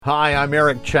Hi, I'm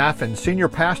Eric Chaffin, Senior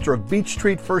Pastor of Beach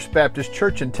Street First Baptist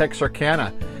Church in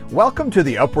Texarkana. Welcome to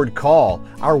the Upward Call,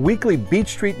 our weekly Beach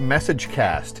Street message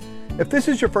cast. If this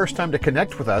is your first time to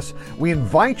connect with us, we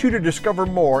invite you to discover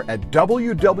more at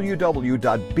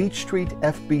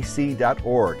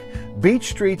www.beachstreetfbc.org.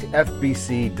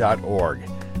 beachstreetfbc.org.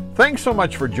 Thanks so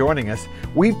much for joining us.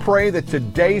 We pray that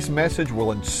today's message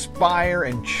will inspire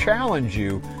and challenge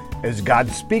you as God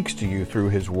speaks to you through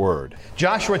His Word.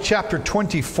 Joshua chapter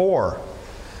 24.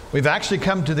 We've actually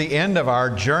come to the end of our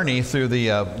journey through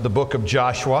the book of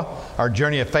Joshua, our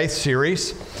Journey of Faith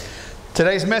series.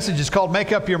 Today's message is called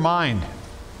Make Up Your Mind.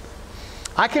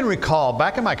 I can recall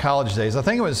back in my college days, I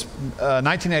think it was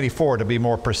 1984 to be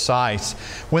more precise,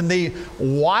 when the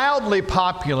wildly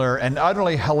popular and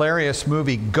utterly hilarious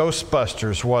movie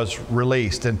Ghostbusters was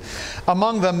released. And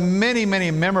among the many,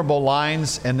 many memorable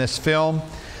lines in this film,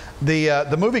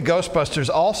 the movie Ghostbusters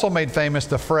also made famous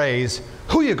the phrase,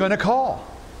 "Who you gonna call?"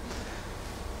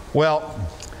 Well,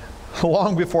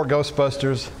 long before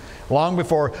Ghostbusters, long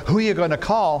before Who You Gonna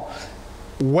Call,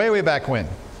 way back when,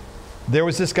 there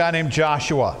was this guy named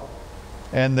Joshua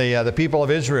and the people of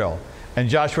Israel in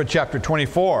Joshua chapter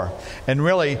 24. And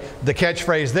really, the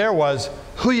catchphrase there was,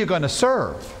 "Who you gonna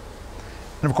serve?"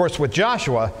 And of course, with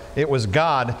Joshua, it was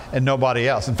God and nobody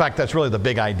else. In fact, that's really the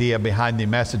big idea behind the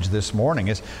message this morning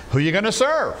is, who are you going to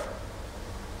serve?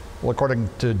 Well, according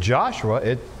to Joshua,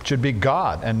 it should be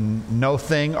God and no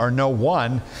thing or no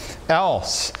one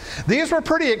else. These were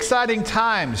pretty exciting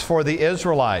times for the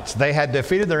Israelites. They had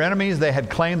defeated their enemies. They had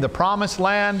claimed the promised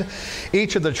land.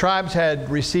 Each of the tribes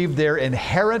had received their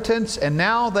inheritance, and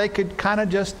now they could kind of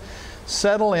just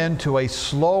settle into a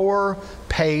slower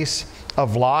pace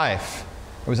of life.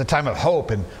 It was a time of hope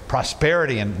and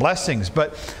prosperity and blessings,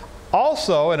 but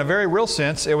also, in a very real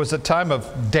sense, it was a time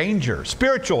of danger,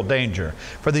 spiritual danger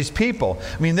for these people.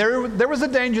 I mean, there was a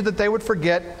danger that they would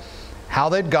forget how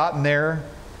they'd gotten there,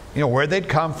 where they'd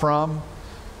come from,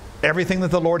 everything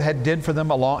that the Lord had done for them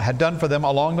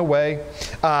along the way.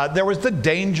 There was the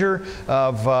danger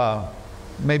of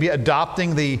maybe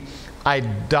adopting the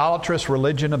idolatrous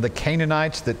religion of the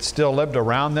Canaanites that still lived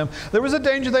around them. There was a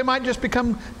danger they might just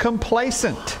become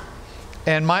complacent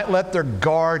and might let their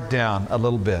guard down a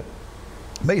little bit.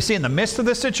 But you see, in the midst of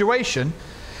this situation,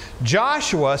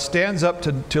 Joshua stands up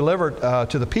to deliver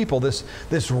to the people this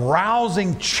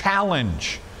rousing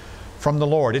challenge from the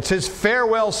Lord. It's his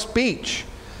farewell speech.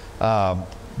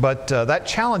 But that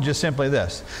challenge is simply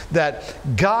this, that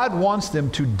God wants them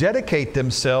to dedicate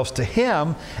themselves to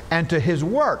Him and to His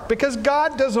work, because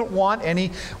God doesn't want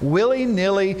any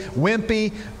willy-nilly,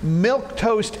 wimpy,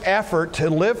 milquetoast effort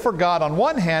to live for God on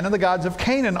one hand and the gods of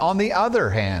Canaan on the other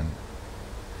hand.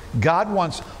 God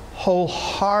wants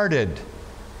wholehearted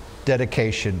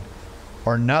dedication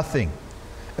or nothing.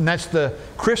 And that's the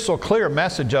crystal clear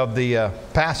message of the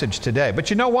passage today.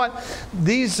 But you know what?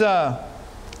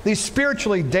 These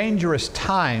spiritually dangerous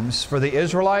times for the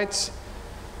Israelites,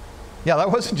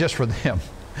 that wasn't just for them,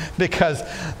 because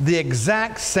the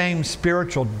exact same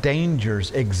spiritual dangers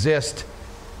exist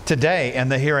today in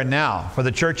the here and now for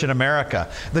the church in America.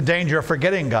 The danger of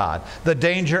forgetting God, the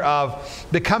danger of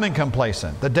becoming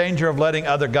complacent, the danger of letting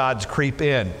other gods creep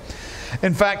in.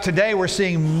 In fact, today we're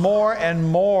seeing more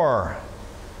and more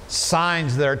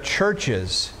signs that our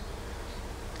churches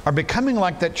are becoming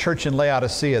like that church in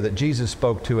Laodicea that Jesus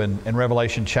spoke to in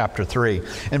Revelation chapter 3.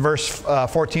 In verse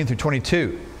 14 through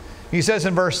 22. He says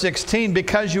in verse 16,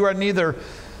 "Because you are neither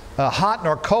hot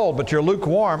nor cold, but you're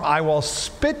lukewarm, I will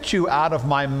spit you out of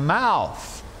my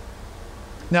mouth."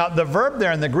 Now, the verb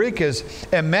there in the Greek is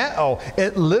emeo.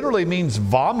 It literally means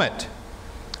vomit.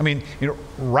 I mean,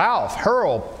 Ralph,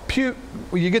 hurl, puke,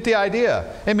 you get the idea.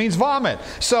 It means vomit.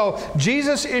 So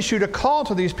Jesus issued a call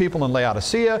to these people in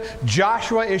Laodicea.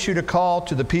 Joshua issued a call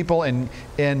to the people in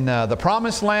the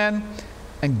Promised Land.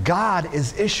 And God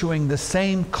is issuing the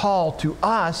same call to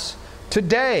us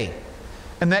today.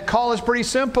 And that call is pretty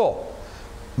simple.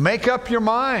 Make up your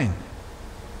mind.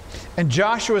 In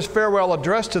Joshua's farewell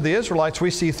address to the Israelites,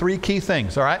 we see three key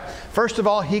things, all right? First of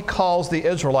all, he calls the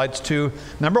Israelites to,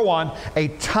 number one, a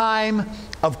time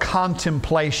of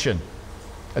contemplation.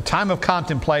 A time of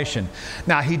contemplation.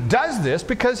 Now, he does this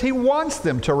because he wants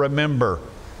them to remember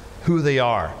who they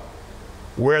are,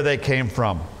 where they came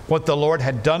from, what the Lord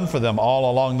had done for them all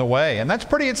along the way. And that's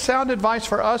pretty sound advice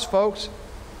for us, folks.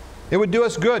 It would do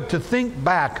us good to think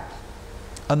back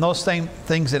on those same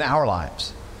things in our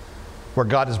lives, where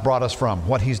God has brought us from,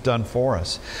 what He's done for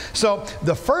us. So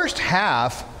the first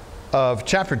half of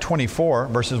chapter 24,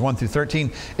 verses 1 through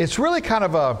 13, it's really kind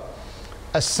of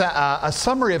a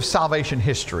summary of salvation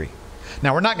history.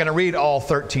 Now, we're not going to read all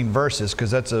 13 verses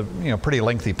because that's a pretty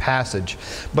lengthy passage.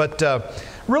 But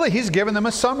really, he's given them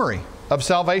a summary of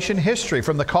salvation history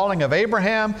from the calling of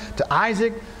Abraham to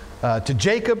Isaac to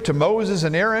Jacob to Moses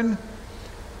and Aaron.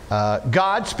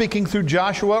 God, speaking through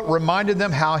Joshua, reminded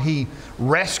them how he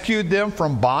rescued them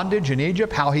from bondage in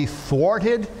Egypt, how he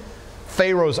thwarted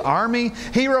Pharaoh's army.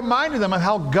 He reminded them of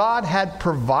how God had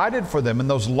provided for them in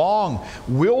those long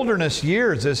wilderness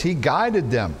years as he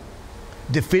guided them,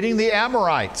 defeating the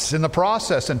Amorites in the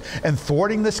process and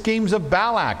thwarting the schemes of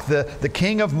Balak, the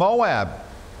king of Moab.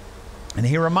 And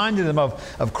he reminded them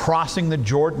of crossing the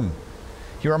Jordan.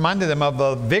 He reminded them of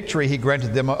the victory he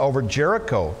granted them over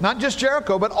Jericho. Not just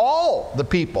Jericho, but all the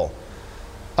people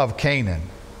of Canaan.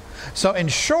 So in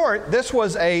short, this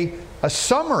was a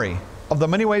summary of the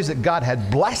many ways that God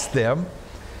had blessed them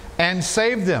and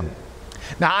saved them.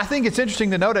 Now, I think it's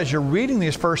interesting to note as you're reading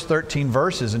these first 13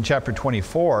 verses in chapter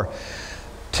 24,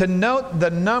 to note the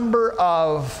number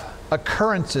of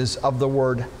occurrences of the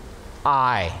word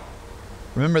I.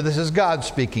 Remember, this is God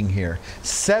speaking here.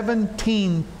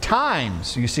 17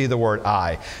 times you see the word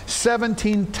I.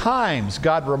 17 times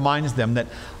God reminds them that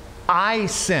I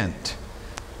sent,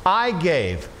 I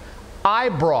gave, I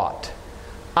brought,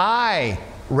 I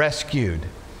rescued.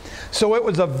 So it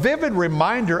was a vivid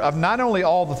reminder of not only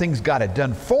all the things God had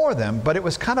done for them, but it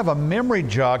was kind of a memory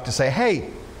jog to say, hey,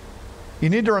 you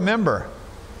need to remember,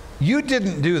 you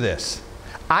didn't do this.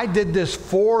 I did this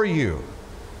for you.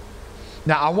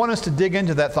 Now, I want us to dig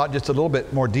into that thought just a little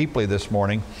bit more deeply this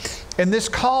morning. In this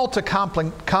call to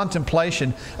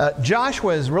contemplation,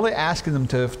 Joshua is really asking them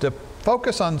to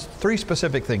focus on three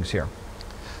specific things here.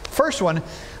 First one,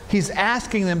 he's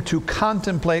asking them to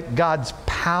contemplate God's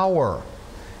power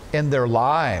in their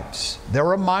lives. They're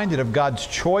reminded of God's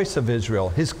choice of Israel,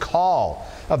 his call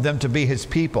of them to be his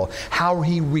people, how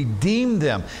he redeemed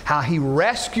them, how he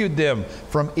rescued them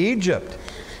from Egypt,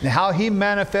 and how he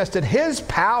manifested his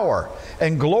power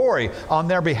and glory on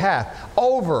their behalf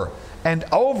over and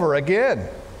over again.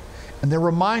 And they're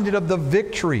reminded of the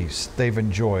victories they've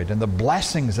enjoyed and the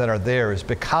blessings that are theirs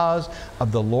because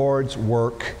of the Lord's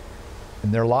work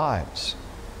in their lives.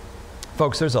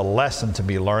 Folks, there's a lesson to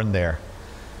be learned there,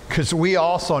 because we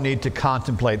also need to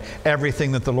contemplate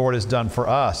everything that the Lord has done for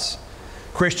us.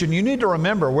 Christian, you need to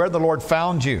remember where the Lord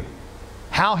found you,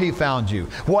 how he found you,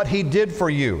 what he did for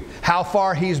you, how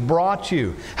far he's brought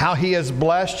you, how he has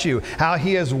blessed you, how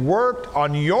he has worked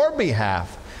on your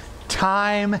behalf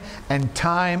time and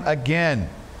time again,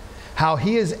 how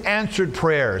he has answered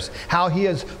prayers, how he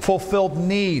has fulfilled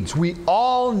needs. We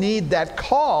all need that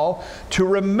call to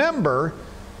remember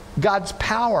God's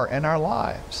power in our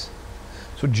lives.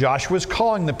 So Joshua's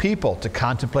calling the people to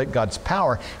contemplate God's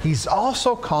power. He's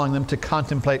also calling them to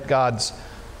contemplate God's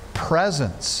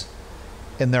presence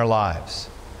in their lives.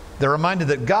 They're reminded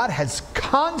that God has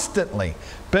constantly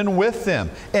been with them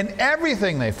in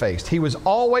everything they faced. He was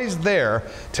always there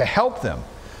to help them,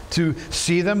 to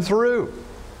see them through.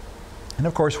 And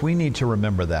of course, we need to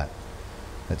remember that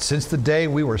since the day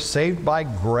we were saved by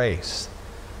grace,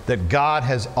 that God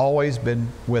has always been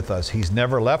with us. He's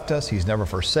never left us. He's never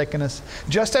forsaken us,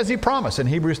 just as he promised in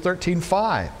Hebrews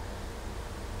 13:5.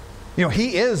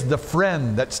 He is the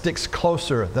friend that sticks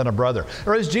closer than a brother.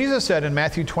 Or as Jesus said in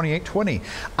Matthew 28:20,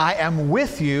 I am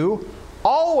with you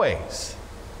always,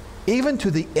 even to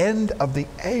the end of the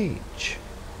age.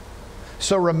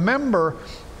 So remember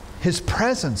his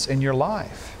presence in your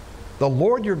life. The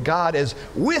Lord your God is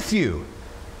with you,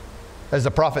 as the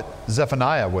prophet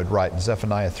Zephaniah would write in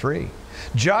Zephaniah 3.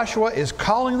 Joshua is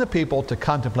calling the people to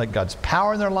contemplate God's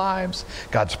power in their lives,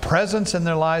 God's presence in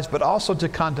their lives, but also to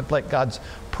contemplate God's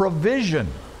provision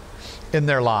in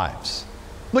their lives.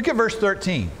 Look at verse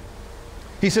 13.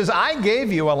 He says, I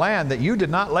gave you a land that you did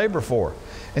not labor for,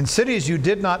 and cities you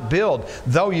did not build.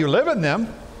 Though you live in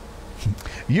them,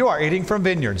 you are eating from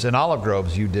vineyards and olive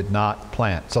groves you did not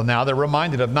plant. So now they're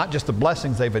reminded of not just the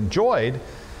blessings they've enjoyed,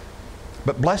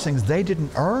 but blessings they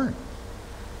didn't earn.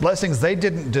 Blessings they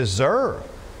didn't deserve.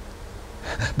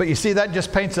 But you see, that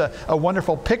just paints a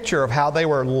wonderful picture of how they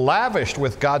were lavished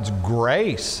with God's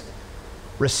grace,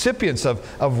 recipients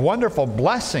of wonderful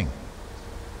blessing,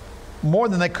 more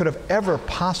than they could have ever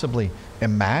possibly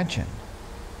imagined.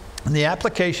 And the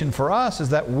application for us is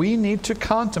that we need to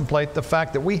contemplate the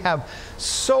fact that we have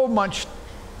so much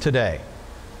today.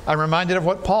 I'm reminded of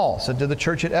what Paul said to the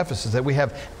church at Ephesus, that we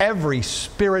have every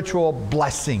spiritual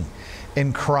blessing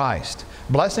in Christ.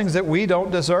 Blessings that we don't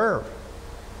deserve.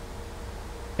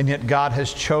 And yet God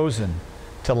has chosen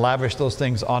to lavish those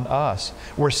things on us.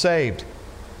 We're saved.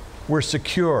 We're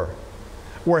secure.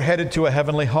 We're headed to a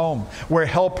heavenly home. We're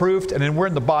hell-proofed, and then we're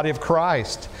in the body of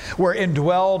Christ. We're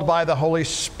indwelled by the Holy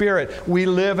Spirit. We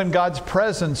live in God's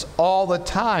presence all the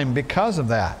time because of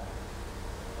that.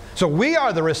 So we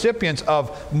are the recipients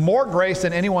of more grace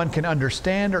than anyone can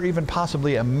understand or even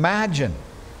possibly imagine.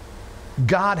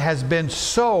 God has been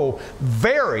so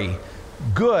very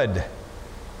good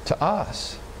to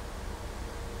us.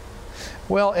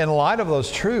 Well, in light of those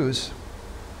truths,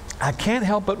 I can't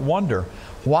help but wonder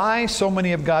why so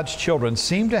many of God's children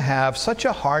seem to have such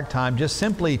a hard time just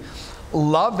simply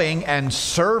loving and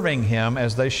serving Him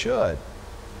as they should.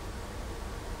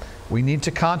 We need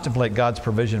to contemplate God's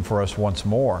provision for us once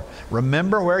more.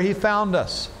 Remember where He found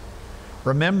us.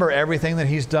 Remember everything that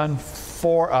He's done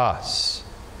for us.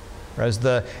 As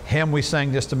the hymn we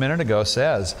sang just a minute ago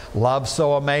says, love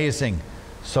so amazing,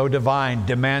 so divine,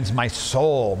 demands my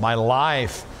soul, my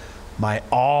life, my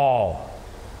all.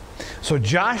 So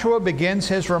Joshua begins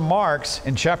his remarks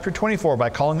in chapter 24 by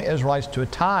calling the Israelites to a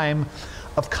time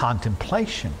of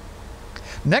contemplation.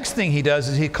 Next thing he does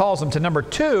is he calls them to number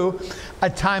 2, a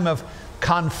time of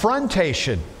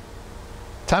confrontation.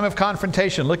 Time of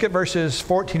confrontation. Look at verses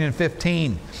 14 and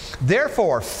 15.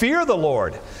 Therefore, fear the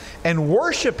Lord and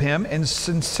worship Him in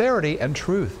sincerity and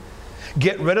truth.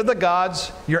 Get rid of the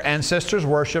gods your ancestors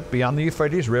worshiped beyond the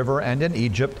Euphrates River and in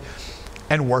Egypt,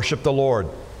 and worship the Lord.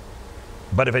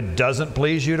 But if it doesn't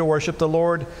please you to worship the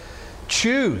Lord,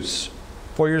 choose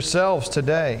for yourselves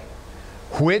today,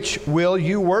 which will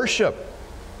you worship?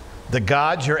 The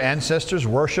gods your ancestors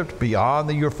worshipped beyond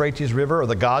the Euphrates River, or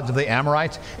the gods of the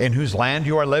Amorites in whose land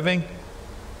you are living?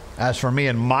 As for me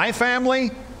and my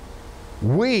family,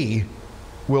 we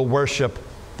will worship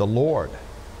the Lord.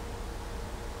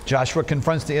 Joshua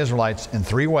confronts the Israelites in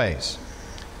 3 ways.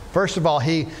 First of all,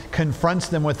 he confronts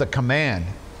them with a command.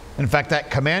 In fact,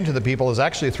 that command to the people is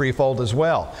actually threefold as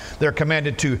well. They're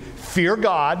commanded to fear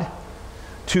God,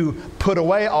 to put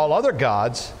away all other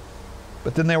gods,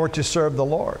 but then they were to serve the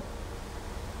Lord.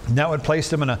 And that would place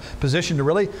them in a position to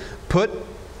really put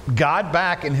God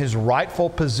back in His rightful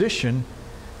position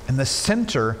in the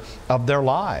center of their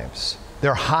lives,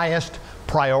 their highest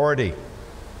priority.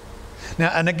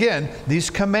 Now, and again, these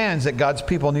commands that God's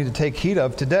people need to take heed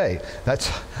of today,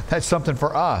 that's something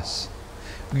for us.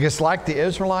 Because like the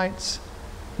Israelites,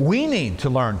 we need to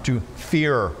learn to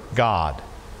fear God.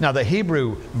 Now, the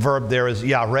Hebrew verb there is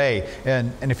yareh,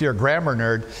 and if you're a grammar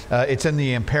nerd, it's in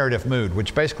the imperative mood,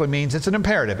 which basically means it's an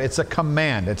imperative. It's a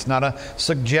command. It's not a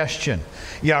suggestion.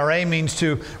 Yareh means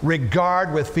to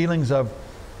regard with feelings of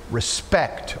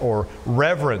respect or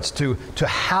reverence, to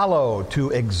hallow, to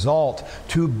exalt,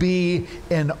 to be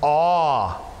in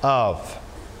awe of.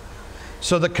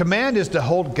 So the command is to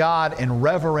hold God in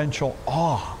reverential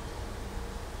awe.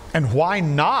 And why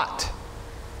not?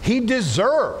 He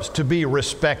deserves to be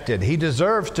respected. He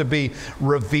deserves to be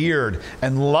revered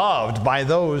and loved by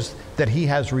those that He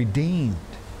has redeemed.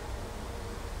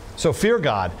 So fear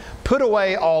God. Put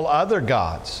away all other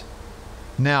gods.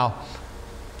 Now,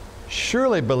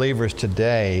 surely believers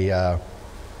today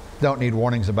don't need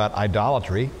warnings about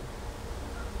idolatry.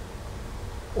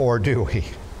 Or do we?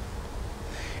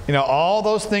 You know, all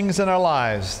those things in our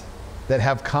lives that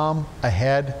have come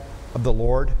ahead of the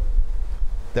Lord,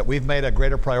 that we've made a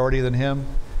greater priority than Him,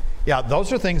 yeah,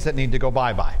 those are things that need to go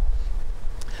bye-bye.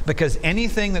 Because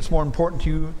anything that's more important to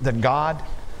you than God,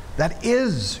 that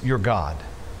is your God.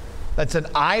 That's an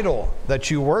idol that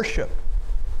you worship.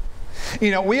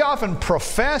 You know, we often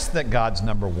profess that God's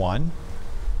number one.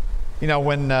 You know,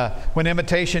 when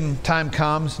invitation time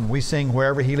comes and we sing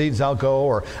Wherever He leads I'll go,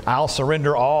 or I'll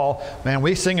surrender all, man,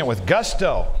 we sing it with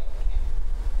gusto.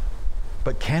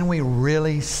 But can we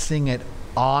really sing it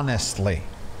honestly?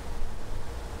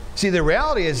 See, the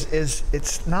reality is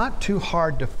it's not too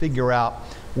hard to figure out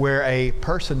where a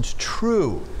person's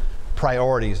true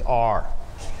priorities are.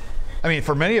 I mean,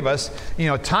 for many of us, you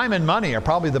know, time and money are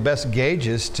probably the best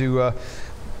gauges to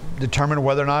determine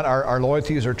whether or not our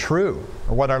loyalties are true,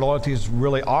 or what our loyalties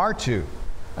really are to.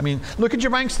 I mean, look at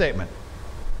your bank statement.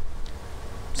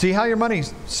 See how your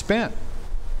money's spent.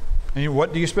 And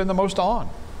what do you spend the most on?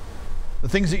 The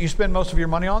things that you spend most of your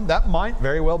money on, that might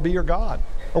very well be your God.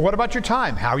 Or what about your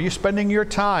time? How are you spending your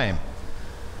time?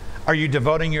 Are you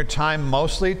devoting your time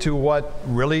mostly to what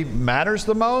really matters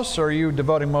the most, or are you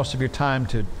devoting most of your time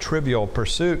to trivial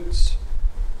pursuits?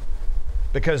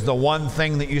 Because the one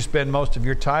thing that you spend most of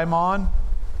your time on,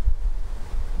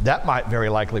 that might very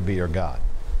likely be your God.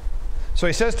 So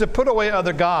he says to put away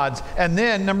other gods. And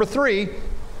then, number 3,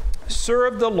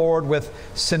 serve the Lord with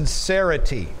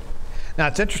sincerity. Now,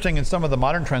 it's interesting in some of the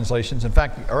modern translations. In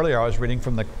fact, earlier I was reading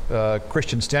from the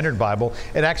Christian Standard Bible.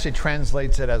 It actually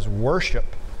translates it as worship.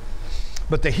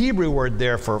 But the Hebrew word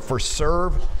there for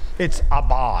serve, it's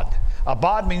abad.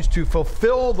 Abad means to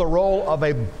fulfill the role of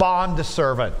a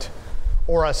bondservant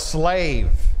or a slave.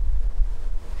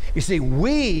 You see,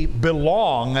 we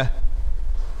belong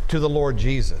to the Lord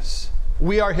Jesus.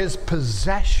 We are His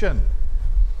possession.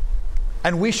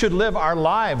 And we should live our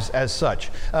lives as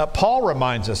such. Paul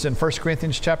reminds us in 1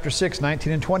 Corinthians chapter 6,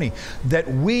 19 and 20,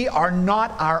 that we are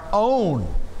not our own.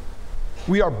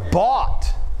 We are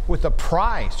bought with a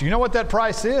price. Do you know what that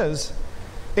price is?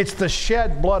 It's the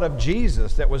shed blood of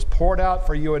Jesus that was poured out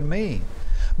for you and me.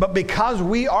 But because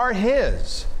we are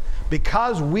His,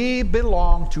 because we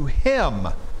belong to Him,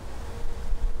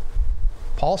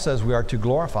 Paul says we are to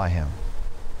glorify Him.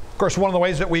 Of course, one of the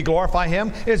ways that we glorify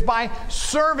Him is by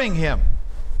serving Him.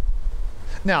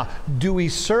 Now, do we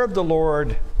serve the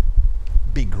Lord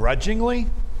begrudgingly?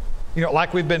 You know,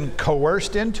 like we've been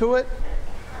coerced into it?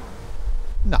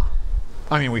 No.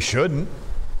 I mean, we shouldn't.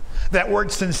 That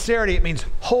word sincerity, it means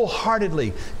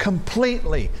wholeheartedly,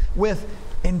 completely, with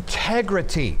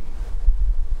integrity.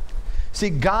 See,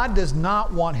 God does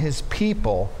not want His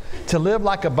people to live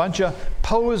like a bunch of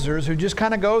posers who just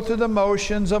kind of go through the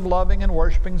motions of loving and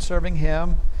worshiping, serving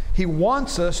Him. He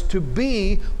wants us to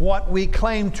be what we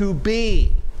claim to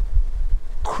be.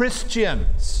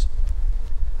 Christians.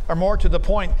 Or more to the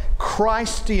point,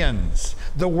 Christians.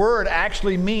 The word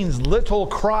actually means little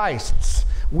Christs.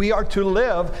 We are to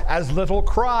live as little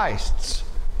Christs.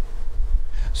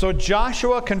 So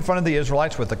Joshua confronted the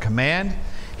Israelites with a command.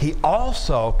 He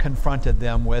also confronted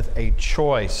them with a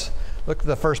choice. Look at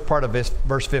the first part of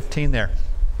verse 15 there.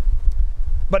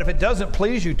 But if it doesn't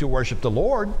please you to worship the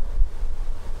Lord,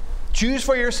 choose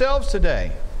for yourselves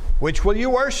today, which will you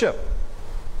worship?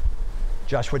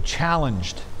 Joshua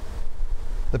challenged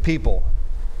the people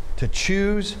to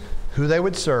choose who they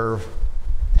would serve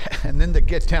and then to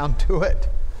get down to it.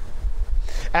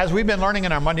 As we've been learning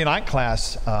in our Monday night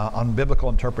class on biblical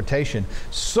interpretation,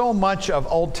 so much of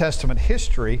Old Testament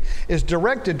history is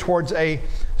directed towards a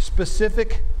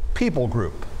specific people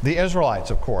group, the Israelites,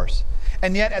 of course.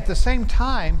 And yet at the same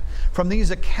time, from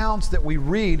these accounts that we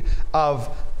read of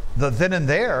the then and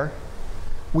there,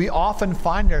 we often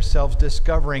find ourselves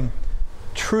discovering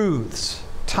truths,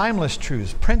 timeless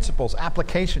truths, principles,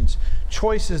 applications,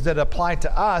 choices that apply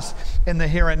to us in the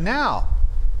here and now.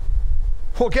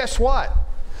 Well, guess what?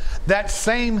 That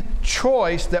same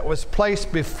choice that was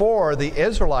placed before the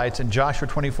Israelites in Joshua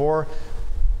 24,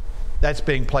 that's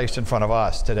being placed in front of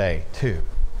us today too.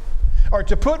 Or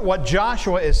to put what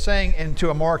Joshua is saying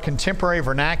into a more contemporary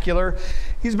vernacular,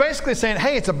 he's basically saying,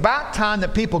 hey, it's about time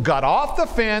that people got off the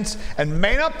fence and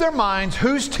made up their minds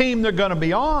whose team they're going to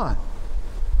be on.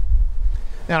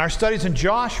 Now, in our studies in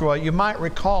Joshua, you might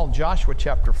recall Joshua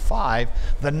chapter 5,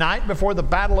 the night before the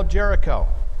Battle of Jericho.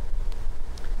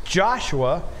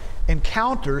 Joshua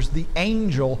encounters the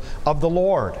angel of the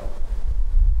Lord.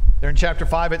 There in chapter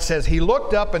 5 it says, he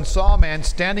looked up and saw a man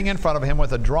standing in front of him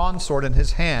with a drawn sword in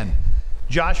his hand.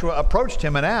 Joshua approached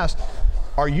him and asked,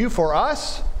 are you for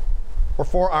us or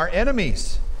for our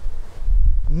enemies?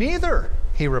 Neither,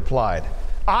 he replied.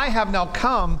 I have now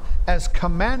come as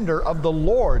commander of the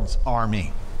Lord's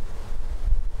army.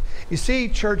 You see,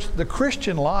 church, the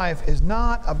Christian life is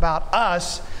not about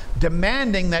us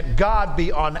demanding that God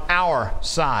be on our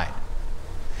side.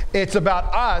 It's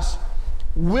about us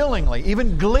willingly,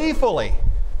 even gleefully,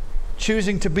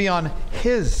 choosing to be on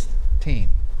His team.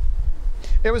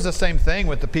 It was the same thing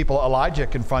with the people Elijah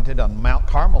confronted on Mount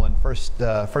Carmel in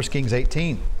 1 Kings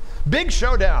 18. Big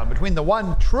showdown between the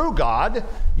one true God,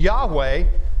 Yahweh,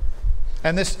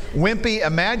 and this wimpy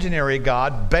imaginary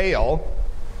god, Baal.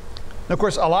 And of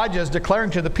course, Elijah is declaring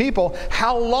to the people,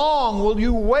 how long will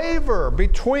you waver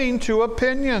between two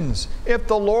opinions? If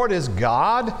the Lord is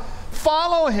God,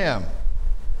 follow Him.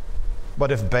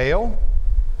 But if Baal,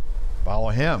 follow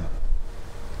him.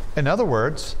 In other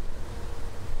words,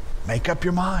 make up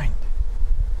your mind.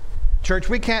 Church,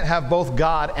 we can't have both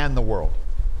God and the world.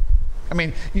 I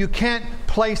mean, you can't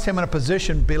place Him in a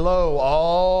position below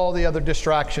all the other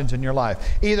distractions in your life.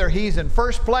 Either He's in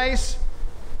first place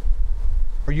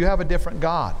or you have a different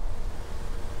God.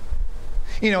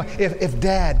 You know, if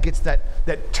Dad gets that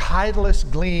tideless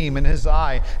gleam in his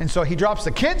eye, and so he drops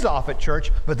the kids off at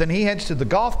church, but then he heads to the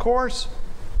golf course,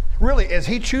 really, is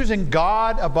he choosing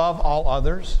God above all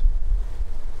others?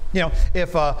 You know,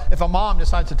 if a mom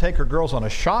decides to take her girls on a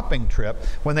shopping trip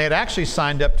when they had actually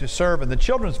signed up to serve in the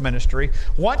children's ministry,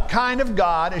 what kind of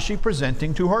God is she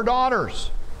presenting to her daughters?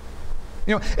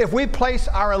 You know, if we place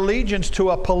our allegiance to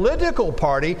a political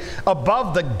party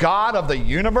above the God of the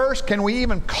universe, can we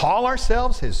even call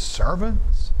ourselves His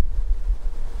servants?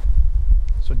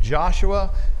 So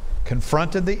Joshua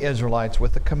confronted the Israelites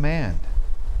with a command.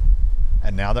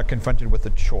 And now they're confronted with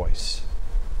a choice.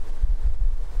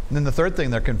 And then the third thing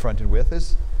they're confronted with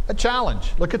is a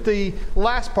challenge. Look at the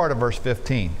last part of verse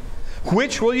 15.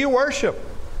 Which will you worship?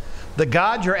 The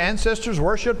gods your ancestors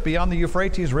worshipped beyond the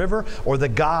Euphrates River, or the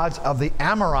gods of the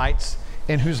Amorites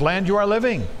in whose land you are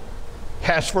living?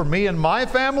 As for me and my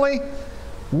family,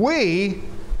 we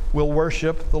will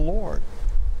worship the Lord.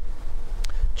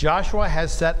 Joshua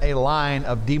has set a line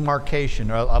of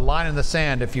demarcation, or a line in the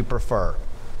sand if you prefer.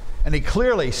 And he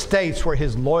clearly states where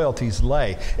his loyalties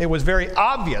lay. It was very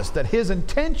obvious that his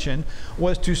intention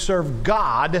was to serve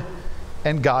God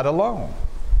and God alone.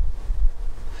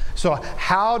 So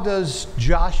how does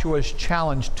Joshua's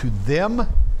challenge to them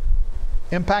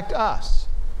impact us?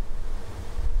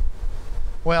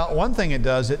 Well, one thing it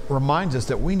does, it reminds us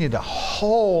that we need a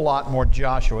whole lot more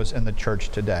Joshuas in the church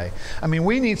today. I mean,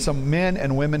 we need some men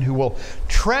and women who will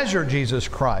treasure Jesus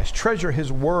Christ, treasure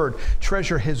His Word,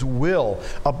 treasure His will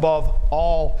above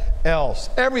all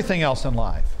else, everything else in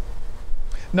life.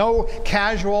 No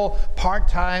casual,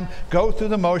 part-time, go through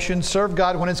the motions, serve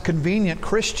God when it's convenient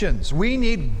Christians. We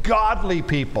need godly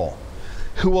people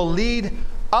who will lead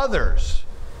others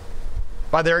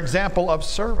by their example of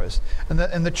service.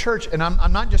 And the church, and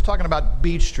I'm not just talking about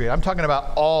Beach Street, I'm talking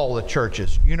about all the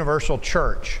churches, Universal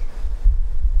Church.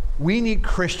 We need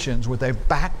Christians with a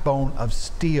backbone of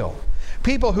steel.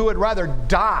 People who would rather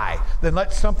die than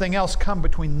let something else come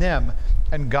between them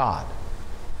and God.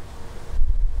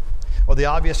 Well, the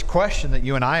obvious question that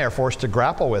you and I are forced to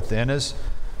grapple with then is,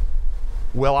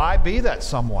 will I be that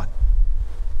someone?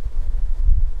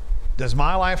 Does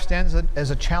my life stand as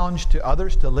a challenge to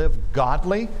others to live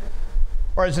godly,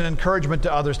 or as an encouragement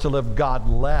to others to live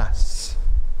godless?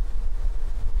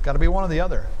 Got to be one or the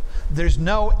other. There's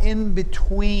no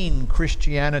in-between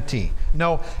Christianity,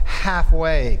 no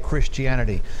halfway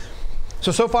Christianity.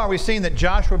 So far we've seen that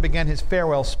Joshua began his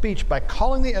farewell speech by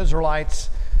calling the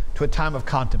Israelites to a time of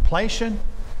contemplation.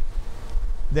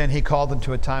 Then he called them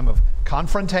to a time of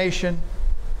confrontation.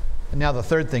 And now the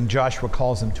third thing, Joshua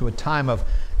calls them to a time of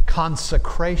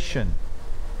consecration.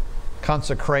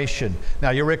 Consecration.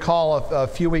 Now you recall a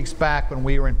few weeks back when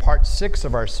we were in part 6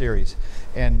 of our series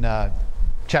in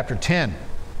chapter 10,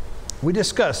 we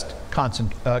discussed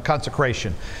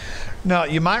consecration. Now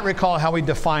you might recall how we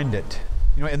defined it.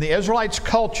 You know, in the Israelites'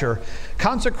 culture,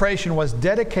 consecration was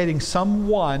dedicating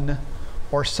someone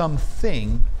or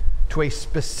something to a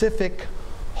specific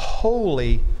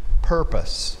holy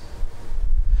purpose.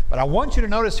 But I want you to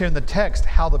notice here in the text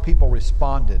how the people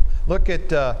responded. Look at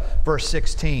verse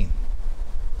 16.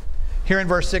 Here in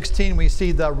verse 16 we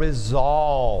see the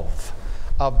resolve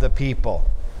of the people.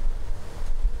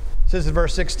 It says in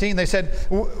verse 16, they said,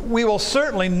 "We will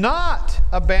certainly not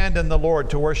abandon the Lord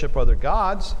to worship other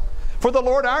gods. For the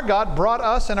Lord our God brought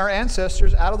us and our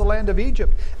ancestors out of the land of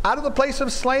Egypt, out of the place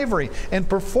of slavery, and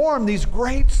performed these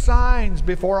great signs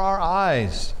before our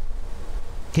eyes.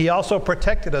 He also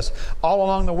protected us all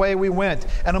along the way we went,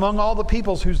 and among all the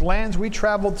peoples whose lands we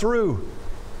traveled through.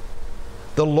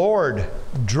 The Lord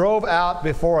drove out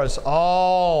before us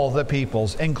all the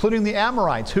peoples, including the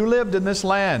Amorites who lived in this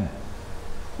land.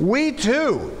 We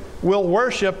too will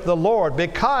worship the Lord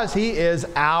because He is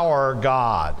our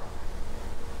God."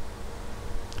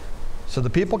 So the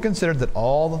people considered that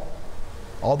all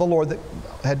the Lord that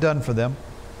had done for them.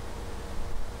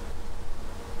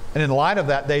 And in light of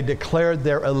that, they declared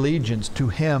their allegiance to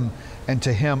Him and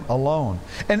to Him alone.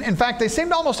 And in fact, they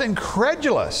seemed almost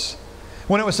incredulous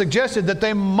when it was suggested that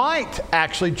they might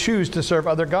actually choose to serve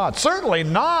other gods. "Certainly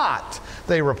not,"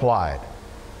 they replied.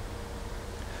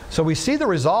 So we see the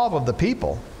resolve of the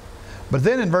people. But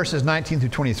then in verses 19 through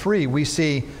 23, we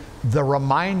see the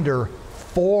reminder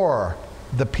for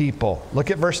the people. Look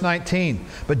at verse 19.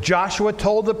 "But Joshua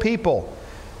told the people,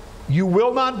 'You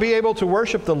will not be able to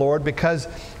worship the Lord because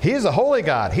He is a holy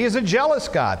God. He is a jealous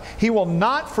God. He will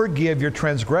not forgive your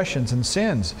transgressions and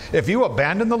sins. If you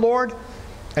abandon the Lord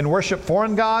and worship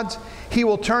foreign gods, He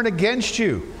will turn against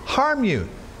you, harm you,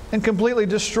 and completely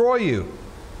destroy you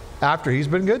after He's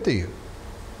been good to you.'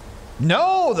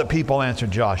 'No,' the people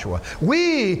answered Joshua,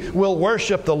 'we will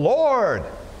worship the Lord.'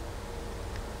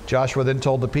 Joshua then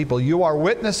told the people, 'You are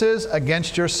witnesses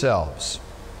against yourselves,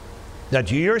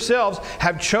 that you yourselves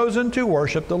have chosen to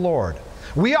worship the Lord.'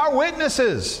 'We are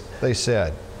witnesses,' they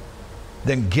said.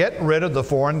 'Then get rid of the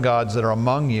foreign gods that are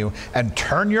among you and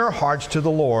turn your hearts to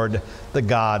the Lord, the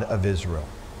God of Israel.'"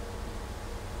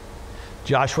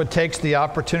 Joshua takes the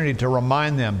opportunity to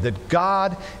remind them that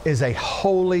God is a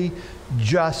holy,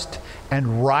 just,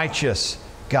 and righteous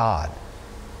God.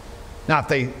 Now,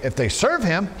 if they serve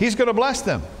Him, He's going to bless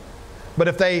them. But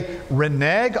if they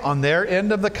renege on their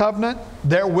end of the covenant,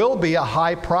 there will be a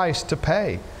high price to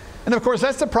pay. And of course,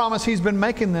 that's the promise He's been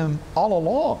making them all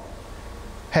along.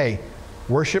 Hey,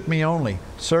 worship me only.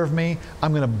 Serve me.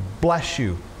 I'm going to bless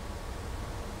you.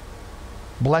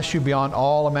 Bless you beyond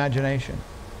all imagination.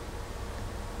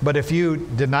 But if you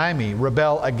deny me,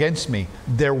 rebel against me,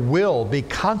 there will be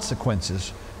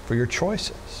consequences for your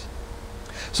choices.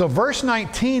 So verse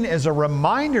 19 is a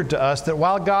reminder to us that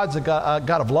while God's a God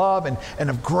of love and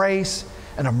of grace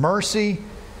and of mercy,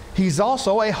 He's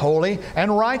also a holy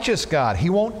and righteous God. He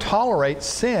won't tolerate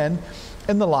sin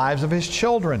in the lives of His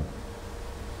children.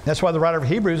 That's why the writer of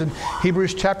Hebrews, in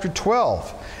Hebrews chapter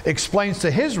 12, explains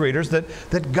to his readers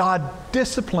that God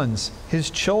disciplines His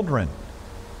children.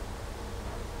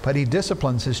 But He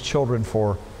disciplines His children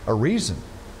for a reason.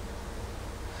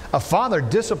 A father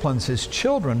disciplines his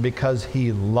children because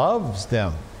he loves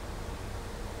them.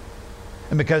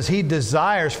 And because He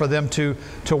desires for them to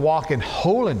walk in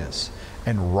holiness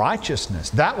and righteousness.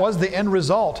 That was the end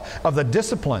result of the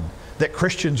discipline that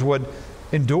Christians would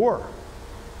endure.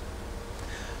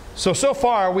 So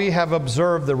far we have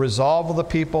observed the resolve of the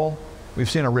people. We've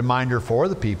seen a reminder for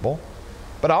the people.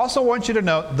 But I also want you to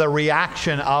note the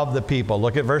reaction of the people.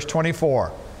 Look at verse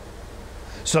 24.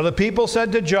 So the people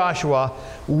said to Joshua,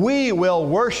 "We will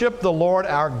worship the Lord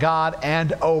our God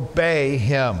and obey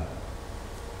Him."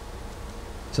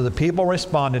 So the people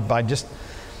responded by just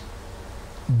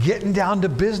getting down to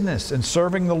business and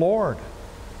serving the Lord.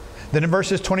 Then in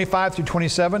verses 25 through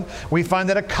 27, we find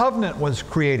that a covenant was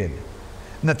created.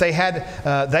 And that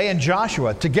they and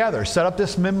Joshua together set up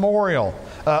this memorial,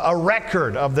 a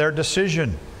record of their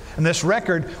decision. And this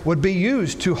record would be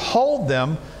used to hold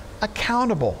them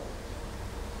accountable.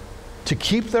 To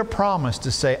keep their promise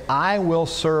to say, "I will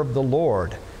serve the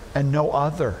Lord and no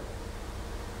other."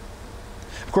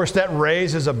 Of course, that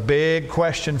raises a big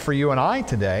question for you and I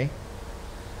today.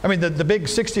 I mean, the big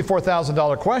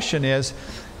 $64,000 question is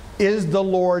the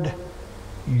Lord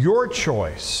your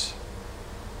choice?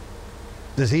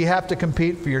 Does He have to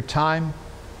compete for your time,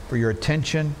 for your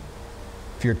attention,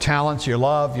 for your talents, your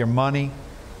love, your money?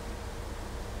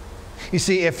 You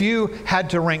see, if you had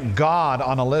to rank God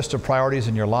on a list of priorities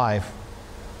in your life,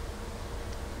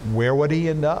 where would He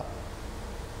end up?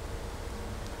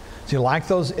 See, like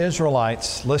those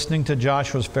Israelites listening to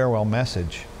Joshua's farewell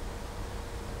message,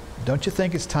 don't you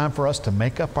think it's time for us to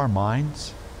make up our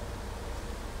minds?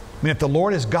 I mean, if the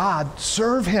Lord is God,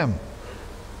 serve Him.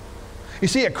 You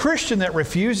see, a Christian that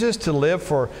refuses to live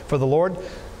for the Lord,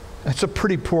 that's a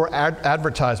pretty poor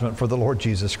advertisement for the Lord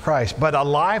Jesus Christ. But a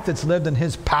life that's lived in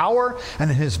His power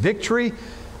and in His victory,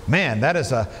 man, that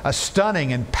is a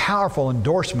stunning and powerful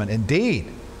endorsement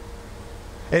indeed.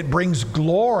 It brings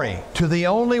glory to the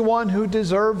only one who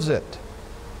deserves it.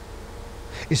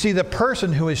 You see, the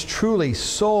person who is truly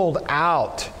sold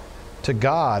out to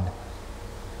God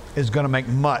is going to make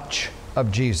much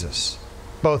of Jesus,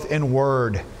 both in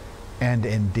word and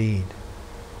in deed.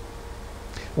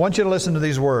 I want you to listen to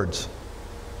these words.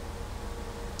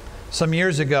 Some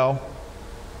years ago,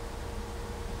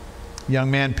 a young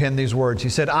man penned these words. He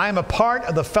said, "I am a part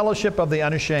of the fellowship of the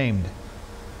unashamed.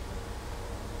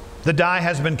 The die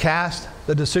has been cast.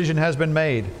 The decision has been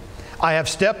made. I have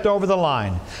stepped over the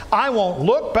line. I won't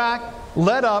look back,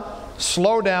 let up,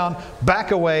 slow down, back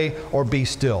away, or be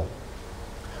still.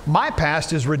 My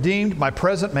past is redeemed, my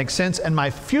present makes sense, and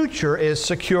my future is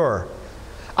secure.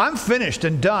 I'm finished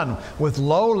and done with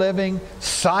low living,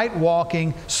 sight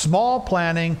walking, small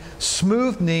planning,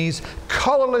 smooth knees,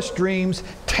 colorless dreams,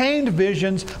 tamed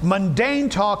visions, mundane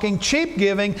talking, cheap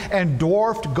giving, and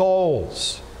dwarfed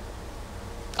goals.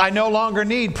 I no longer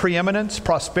need preeminence,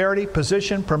 prosperity,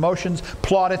 position, promotions,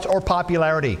 plaudits, or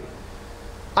popularity.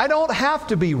 I don't have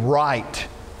to be right,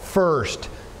 first,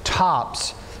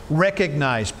 tops,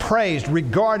 recognized, praised,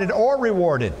 regarded, or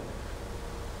rewarded.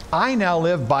 I now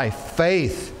live by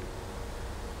faith,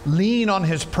 lean on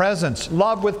His presence,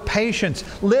 love with patience,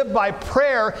 live by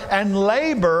prayer, and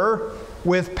labor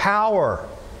with power.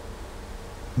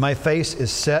 My face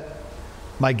is set,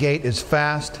 my gait is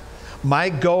fast, my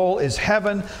goal is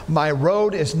heaven, my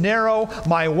road is narrow,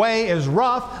 my way is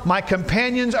rough, my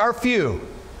companions are few.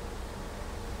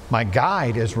 My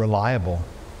guide is reliable,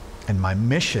 and my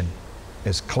mission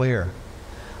is clear.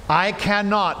 I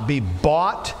cannot be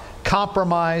bought,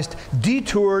 compromised,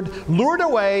 detoured, lured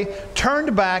away,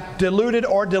 turned back, deluded,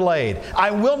 or delayed.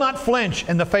 I will not flinch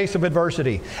in the face of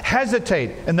adversity,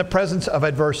 hesitate in the presence of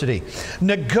adversity,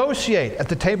 negotiate at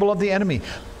the table of the enemy,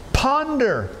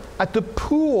 ponder at the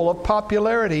pool of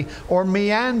popularity, or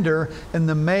meander in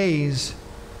the maze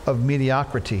of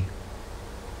mediocrity.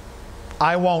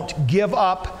 I won't give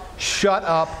up shut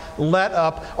up, let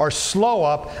up, or slow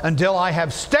up until I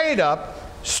have stayed up,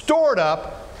 stored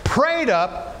up, prayed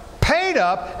up, paid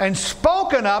up, and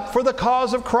spoken up for the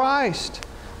cause of Christ.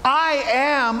 I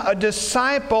am a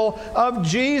disciple of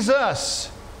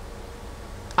Jesus.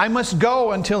 I must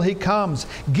go until He comes,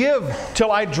 give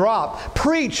till I drop,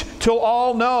 preach till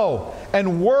all know,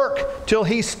 and work till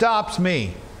He stops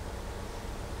me.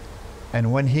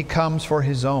 And when He comes for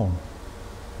His own,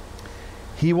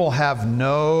 He will have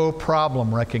no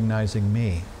problem recognizing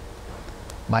me.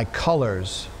 My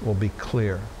colors will be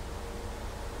clear.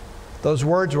 Those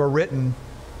words were written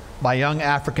by a young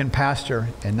African pastor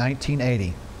in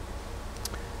 1980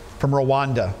 from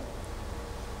Rwanda.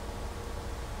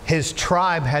 His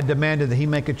tribe had demanded that he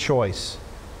make a choice.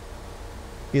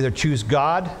 Either choose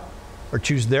God or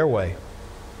choose their way.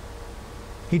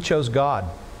 He chose God.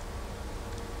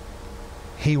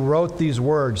 He wrote these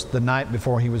words the night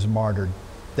before he was martyred.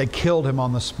 They killed him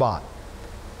on the spot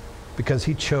because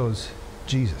he chose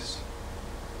Jesus.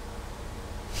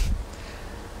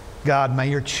 God, may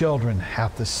your children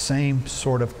have the same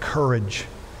sort of courage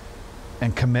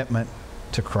and commitment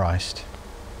to Christ.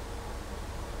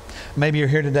 Maybe you're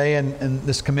here today and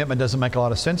this commitment doesn't make a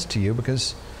lot of sense to you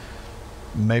because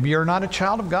maybe you're not a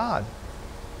child of God.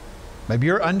 Maybe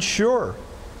you're unsure.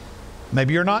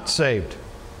 Maybe you're not saved.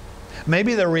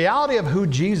 Maybe the reality of who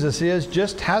Jesus is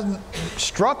just hasn't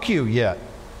struck you yet.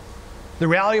 The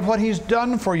reality of what He's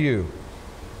done for you.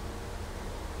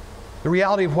 The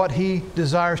reality of what He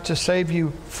desires to save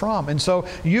you from. And so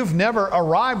you've never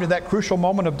arrived at that crucial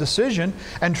moment of decision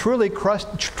and truly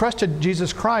trusted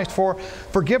Jesus Christ for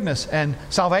forgiveness and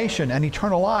salvation and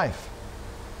eternal life.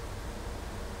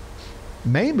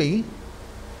 Maybe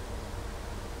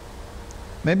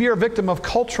you're a victim of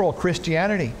cultural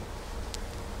Christianity.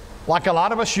 Like a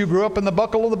lot of us, you grew up in the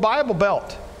buckle of the Bible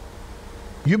Belt.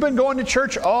 You've been going to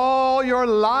church all your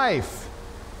life.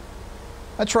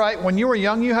 That's right. When you were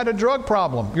young, you had a drug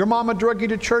problem. Your mama drug you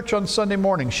to church on Sunday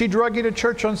morning. She drug you to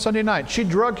church on Sunday night. She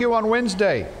drug you on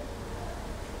Wednesday.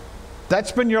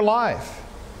 That's been your life.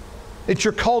 It's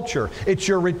your culture. It's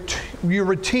your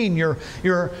routine,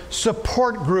 your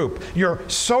support group, your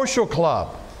social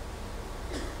club.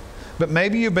 But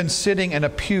maybe you've been sitting in a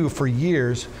pew for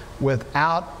years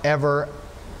without ever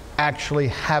actually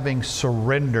having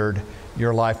surrendered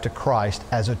your life to Christ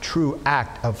as a true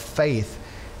act of faith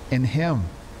in Him.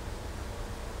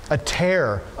 A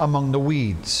tare among the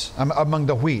weeds, among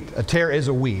the wheat. A tare is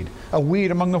a weed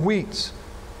among the wheats.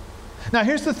 Now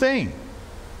here's the thing.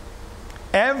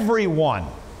 Everyone,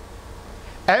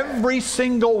 every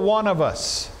single one of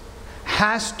us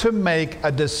has to make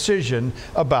a decision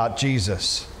about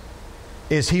Jesus.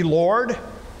 Is He Lord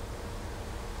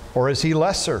or is He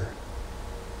lesser?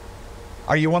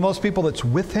 Are you one of those people that's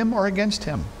with Him or against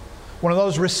Him? One of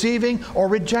those receiving or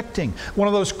rejecting? One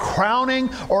of those crowning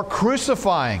or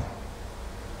crucifying?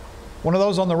 One of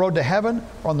those on the road to heaven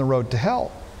or on the road to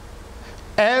hell?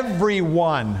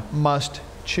 Everyone must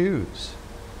choose.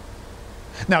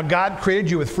 Now, God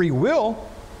created you with free will,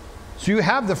 so you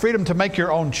have the freedom to make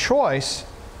your own choice.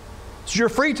 So you're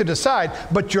free to decide,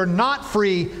 but you're not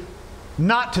free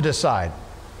not to decide.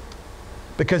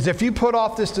 Because if you put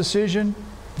off this decision,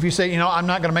 if you say, I'm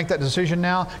not going to make that decision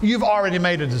now, you've already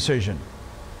made a decision.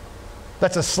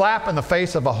 That's a slap in the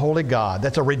face of a holy God.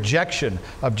 That's a rejection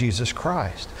of Jesus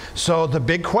Christ. So the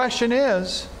big question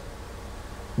is,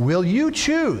 will you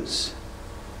choose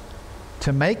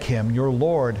to make Him your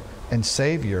Lord and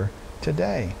Savior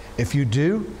today? If you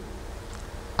do,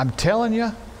 I'm telling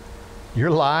you, your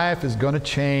life is going to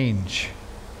change.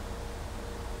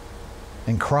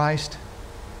 In Christ,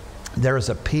 there is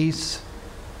a peace,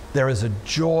 there is a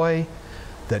joy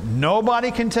that nobody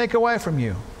can take away from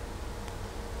you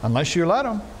unless you let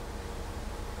Him.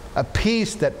 A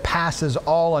peace that passes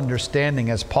all understanding,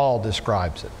 as Paul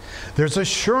describes it. There's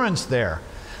assurance there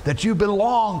that you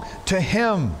belong to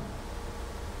Him,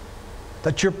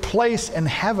 that your place in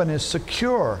heaven is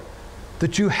secure,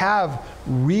 that you have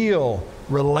real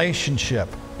relationship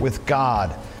with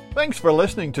God. Thanks for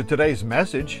listening to today's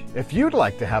message. If you'd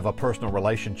like to have a personal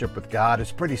relationship with God,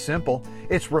 it's pretty simple.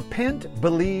 It's repent,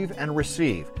 believe, and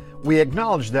receive. We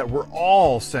acknowledge that we're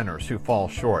all sinners who fall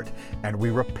short, and we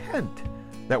repent.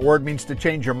 That word means to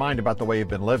change your mind about the way you've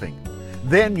been living.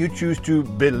 Then you choose to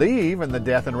believe in the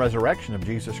death and resurrection of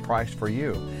Jesus Christ for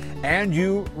you. And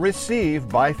you receive,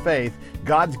 by faith,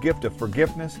 God's gift of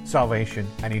forgiveness, salvation,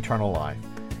 and eternal life.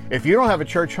 If you don't have a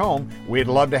church home, we'd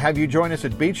love to have you join us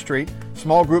at Beach Street.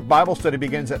 Small group Bible study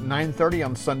begins at 9:30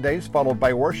 on Sundays, followed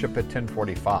by worship at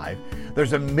 10:45.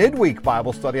 There's a midweek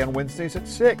Bible study on Wednesdays at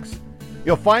 6.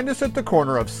 You'll find us at the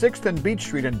corner of 6th and Beach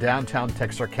Street in downtown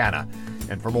Texarkana.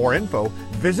 And for more info,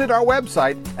 visit our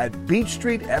website at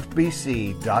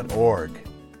beachstreetfbc.org.